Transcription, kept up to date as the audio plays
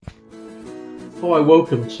Hi,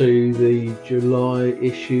 welcome to the July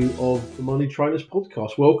issue of the Money Trainers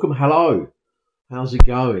podcast. Welcome, hello. How's it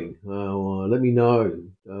going? Let me know.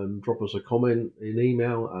 Drop us a comment in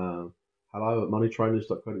email. Hello at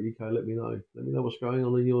moneytrainers.co.uk. Let me know. Let me know what's going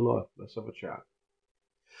on in your life. Let's have a chat.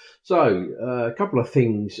 So, a couple of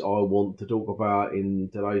things I want to talk about in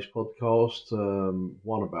today's podcast.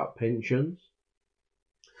 One about pensions.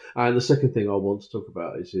 And the second thing I want to talk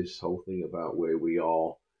about is this whole thing about where we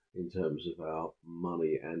are in terms of our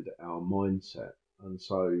money and our mindset. And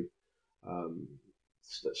so,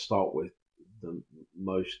 let's start with the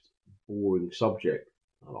most boring subject.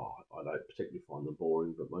 I don't particularly find them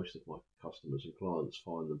boring, but most of my customers and clients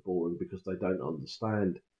find them boring because they don't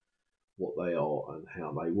understand what they are and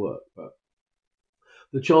how they work. But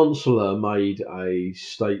the Chancellor made a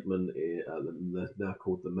statement, now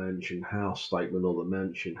called the Mansion House Statement or the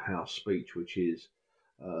Mansion House Speech, which is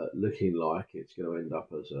looking like it's going to end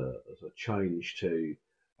up as a change to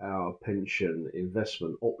our pension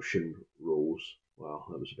investment option rules. Well,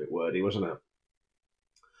 that was a bit wordy, wasn't it?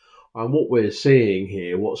 And what we're seeing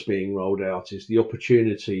here, what's being rolled out, is the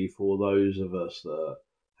opportunity for those of us that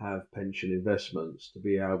have pension investments to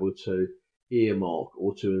be able to earmark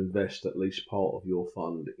or to invest at least part of your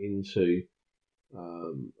fund into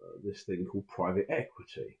this thing called private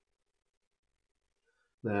equity.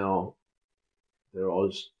 Now,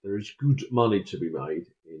 there is good money to be made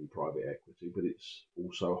in private equity, but it's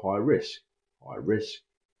also high risk, high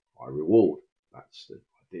reward. That's the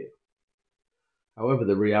idea. However,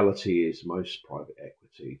 the reality is most private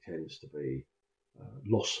equity tends to be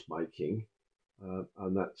loss making,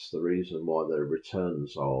 and that's the reason why the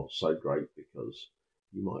returns are so great, because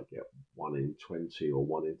you might get 1 in 20 or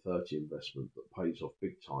 1 in 30 investment that pays off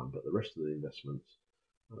big time, but the rest of the investments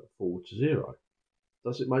fall to zero.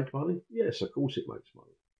 Does it make money? Yes, of course it makes money.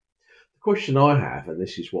 The question I have, and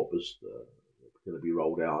this is what was going to be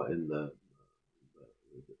rolled out in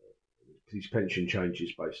these pension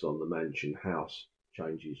changes based on the Mansion House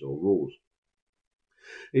changes or rules,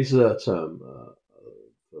 is that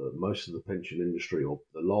most of the pension industry, or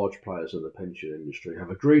the large players in the pension industry, have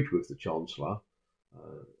agreed with the Chancellor,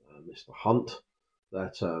 Mr. Hunt,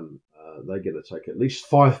 that they're going to take at least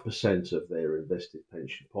 5% of their invested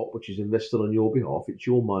pension pot, which is invested on your behalf. It's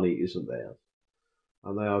your money, isn't theirs.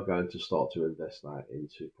 And they are going to start to invest that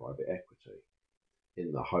into private equity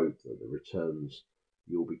in the hope that the returns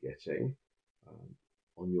you'll be getting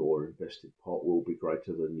on your invested pot will be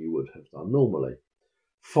greater than you would have done normally.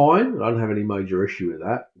 Fine, I don't have any major issue with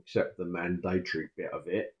that, except the mandatory bit of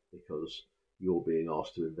it, because you're being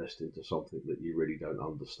asked to invest into something that you really don't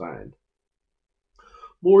understand.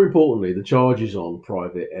 More importantly, the charges on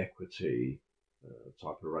private equity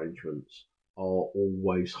type arrangements are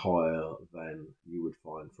always higher than you would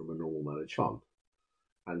find from a normal managed fund.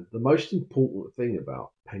 And the most important thing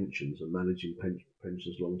about pensions and managing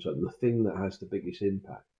pensions long term, the thing that has the biggest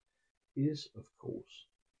impact, is, of course,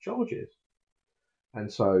 charges.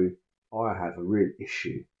 And so I have a real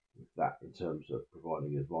issue with that in terms of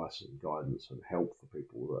providing advice and guidance and help for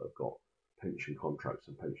people that have got pension contracts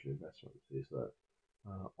and pension investments, is that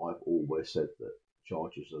I've always said that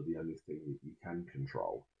charges are the only thing that you can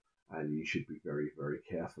control, and you should be very, very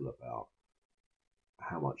careful about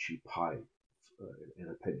how much you pay in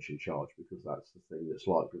a pension charge, because that's the thing that's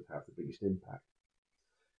likely to have the biggest impact.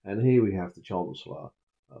 And here we have the Chancellor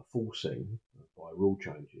forcing, by rule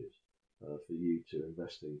changes, for you to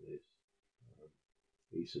invest in this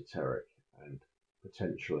esoteric and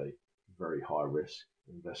potentially very high risk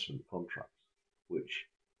investment contracts, which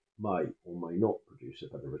may or may not produce a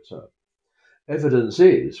better return. Evidence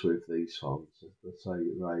is with these funds that say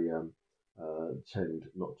they tend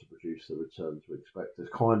not to produce the returns we expect. The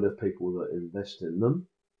kind of people that invest in them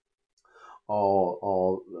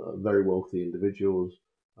are very wealthy individuals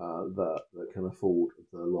that can afford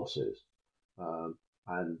the losses.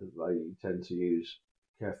 And they tend to use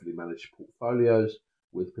carefully managed portfolios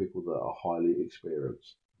with people that are highly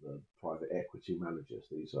experienced. The private equity managers,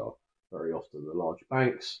 these are very often the large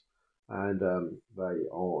banks, and they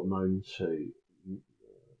are known to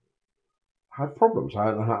have problems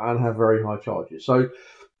and have very high charges. So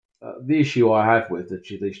the issue I have with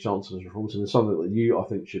these chancellors' reforms, and something that you, I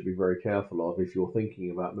think, should be very careful of if you're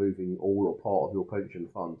thinking about moving all or part of your pension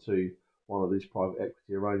fund to one of these private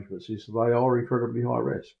equity arrangements, is they are incredibly high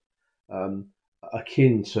risk.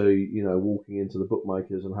 Akin to, walking into the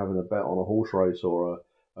bookmakers and having a bet on a horse race or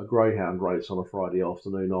a greyhound race on a Friday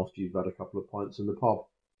afternoon after you've had a couple of pints in the pub.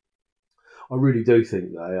 I really do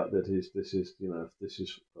think this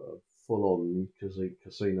is full on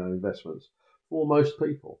casino investments for most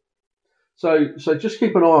people. So just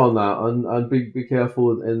keep an eye on that, and be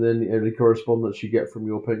careful, and then any correspondence you get from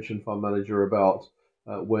your pension fund manager about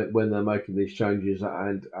when they're making these changes,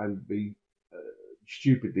 and be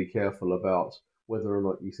stupidly careful about whether or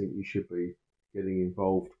not you think you should be getting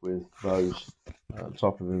involved with those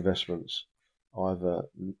type of investments, either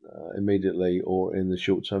immediately or in the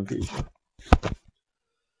short term future.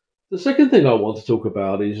 The second thing I want to talk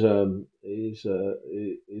about is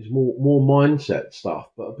more mindset stuff,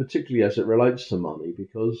 but particularly as it relates to money,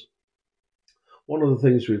 because one of the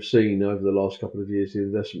things we've seen over the last couple of years, the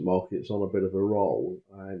investment market's on a bit of a roll,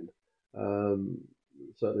 and um,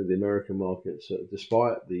 certainly the American markets,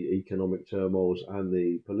 despite the economic turmoils and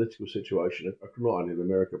the political situation, not only in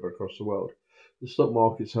America but across the world, the stock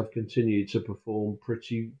markets have continued to perform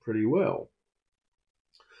pretty well.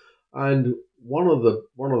 And one of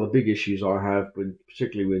the big issues I have,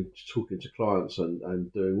 particularly when talking to clients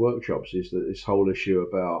and doing workshops, is that this whole issue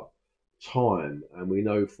about time. And we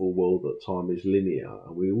know full well that time is linear,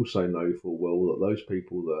 and we also know full well that those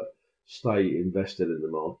people that stay invested in the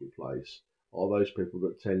marketplace are those people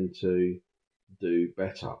that tend to do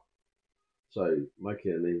better. So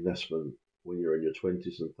making an investment when you're in your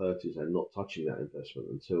 20s and 30s and not touching that investment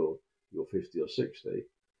until you're 50 or 60,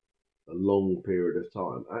 a long period of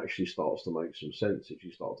time, actually starts to make some sense if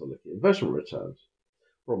you start to look at investment returns.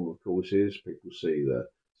 Problem, of course, is people see the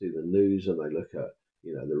news, and they look at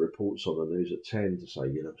the reports on the news at 10 to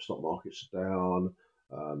say stock markets are down,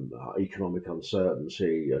 economic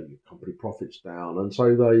uncertainty, company profits down, and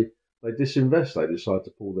so they disinvest. They decide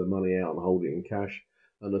to pull their money out and hold it in cash,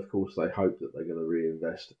 and of course they hope that they're going to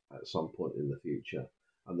reinvest at some point in the future.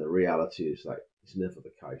 And the reality is that it's never the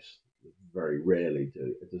case. Very rarely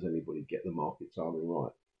does anybody get the market timing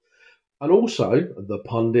right. And also the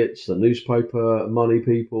pundits, the newspaper money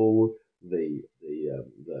people, the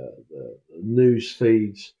news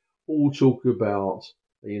feeds all talk about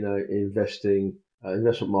investment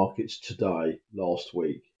markets today, last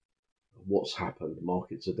week. What's happened?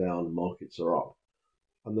 Markets are down, markets are up.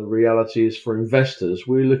 And the reality is, for investors,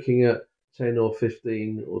 we're looking at 10 or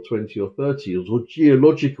 15 or 20 or 30 years or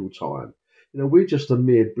geological time. We're just a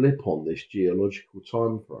mere blip on this geological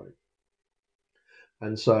time frame.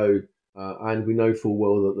 And so, and we know full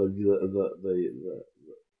well that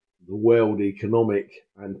the world economic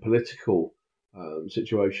and political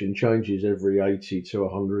situation changes every 80 to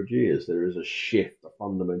 100 years. There is a shift, a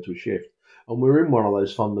fundamental shift. And we're in one of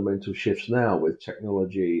those fundamental shifts now, with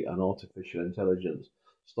technology and artificial intelligence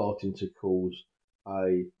starting to cause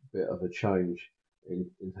a bit of a change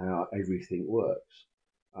in how everything works.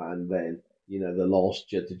 And then,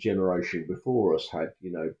 the generation before us had,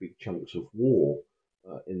 big chunks of war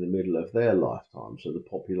in the middle of their lifetime. So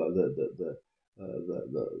the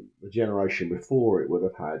generation before it would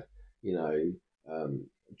have had,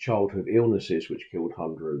 childhood illnesses which killed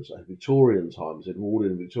hundreds. At Victorian times, it war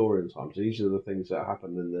in Victorian times. These are the things that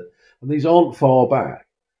happened and these aren't far back.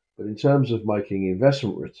 But in terms of making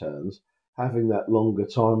investment returns, having that longer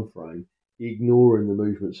time frame, ignoring the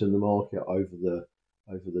movements in the market over the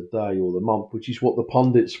day or the month, which is what the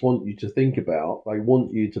pundits want you to think about. They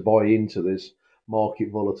want you to buy into this market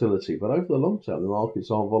volatility, but over the long term, the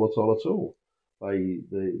markets aren't volatile at all.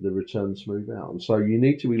 The returns smooth out, and so you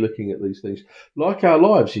need to be looking at these things like our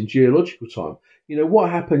lives in geological time. What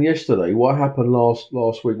happened yesterday, what happened last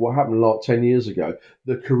week, what happened like 10 years ago.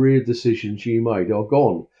 The career decisions you made are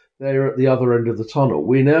gone. They're at the other end of the tunnel.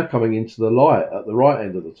 We're now coming into the light at the right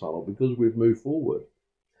end of the tunnel because we've moved forward.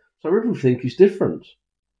 So everything is different,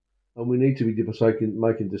 and we need to be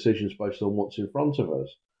making decisions based on what's in front of us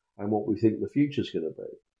and what we think the future's going to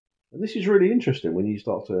be. And this is really interesting when you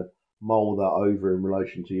start to mull that over in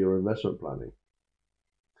relation to your investment planning.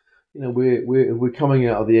 We're coming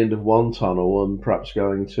out of the end of one tunnel and perhaps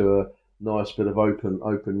going to a nice bit of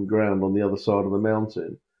open ground on the other side of the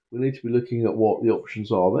mountain. We need to be looking at what the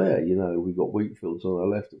options are there. We've got wheat fields on our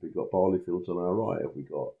left, if we've got barley fields on our right, if we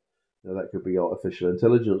got that could be artificial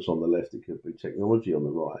intelligence on the left, it could be technology on the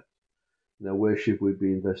right. Where should we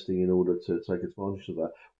be investing in order to take advantage of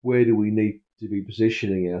that? Where do we need to be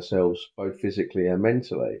positioning ourselves, both physically and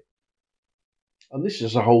mentally? And this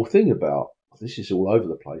is a whole thing about. This is all over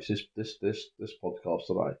the place. This podcast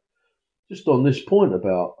today, just on this point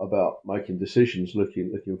about making decisions,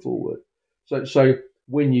 looking forward. So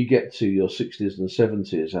when you get to your 60s and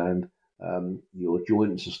 70s, and your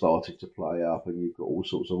joints are starting to play up, and you've got all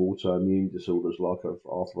sorts of autoimmune disorders like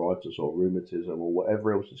arthritis or rheumatism or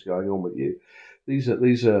whatever else is going on with you. These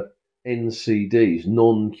are NCDs,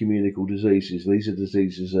 non-communicable diseases. These are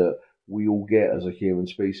diseases that we all get as a human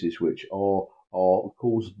species, which are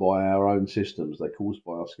caused by our own systems. They're caused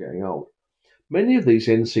by us getting old. Many of these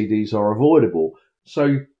NCDs are avoidable.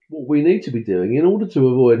 So what we need to be doing in order to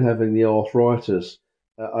avoid having the arthritis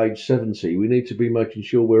at age 70, we need to be making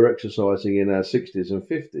sure we're exercising in our 60s and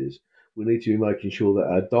 50s. We need to be making sure that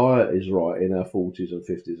our diet is right in our 40s and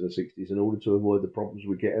 50s and 60s in order to avoid the problems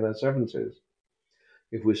we get in our 70s.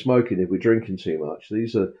 If we're smoking, if we're drinking too much,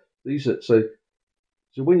 these are so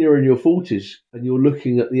when you're in your 40s and you're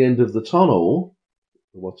looking at the end of the tunnel,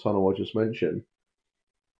 what tunnel I just mentioned,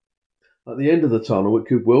 at the end of the tunnel, it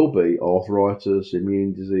could well be arthritis,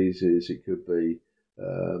 immune diseases, it could be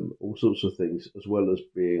all sorts of things, as well as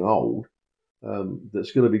being old,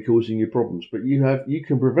 that's going to be causing you problems. But you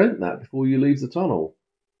can prevent that before you leave the tunnel.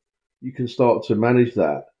 You can start to manage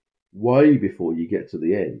that way before you get to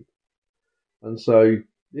the end. And so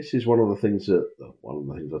this is one of the things I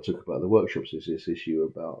took about the workshops is this issue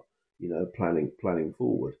about planning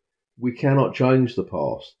forward. We cannot change the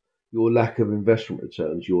past. Your lack of investment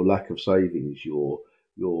returns, your lack of savings, your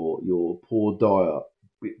poor diet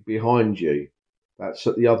behind you. That's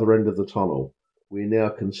at the other end of the tunnel. We're now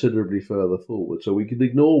considerably further forward, so we can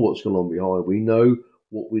ignore what's going on behind. We know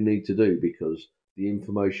what we need to do because the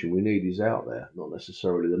information we need is out there, not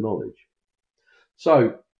necessarily the knowledge.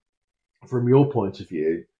 So from your point of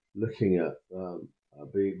view, looking at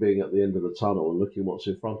being at the end of the tunnel and looking what's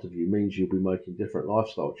in front of you means you'll be making different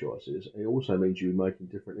lifestyle choices. It also means you'll be making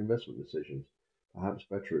different investment decisions, perhaps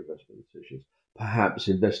better investment decisions, perhaps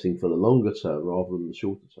investing for the longer term rather than the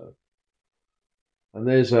shorter term. And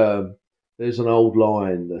there's an old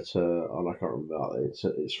line that and I can't remember.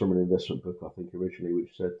 It's from an investment book I think originally,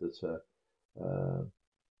 which said that uh,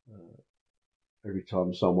 every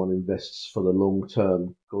time someone invests for the long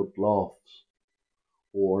term, God laughs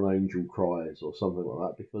or an angel cries or something like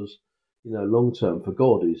that because long term for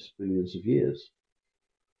God is billions of years.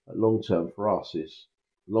 Long term for us is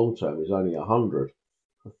only 100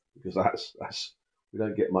 because that's we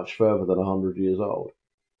don't get much further than 100 years old.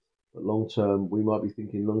 But long term, we might be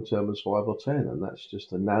thinking long term as 5 or 10, and that's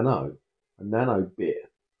just a nano bit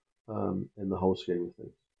in the whole scheme of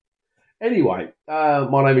things. Anyway,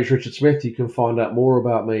 my name is Richard Smith. You can find out more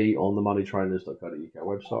about me on the MoneyTrainers.co.uk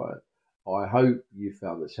website. I hope you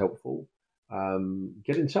found this helpful.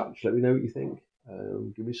 Get in touch. Let me know what you think.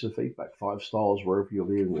 Give me some feedback. 5 stars wherever you're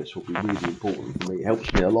viewing this will be really important for me. It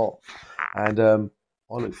helps me a lot. And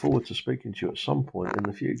I look forward to speaking to you at some point in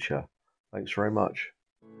the future. Thanks very much.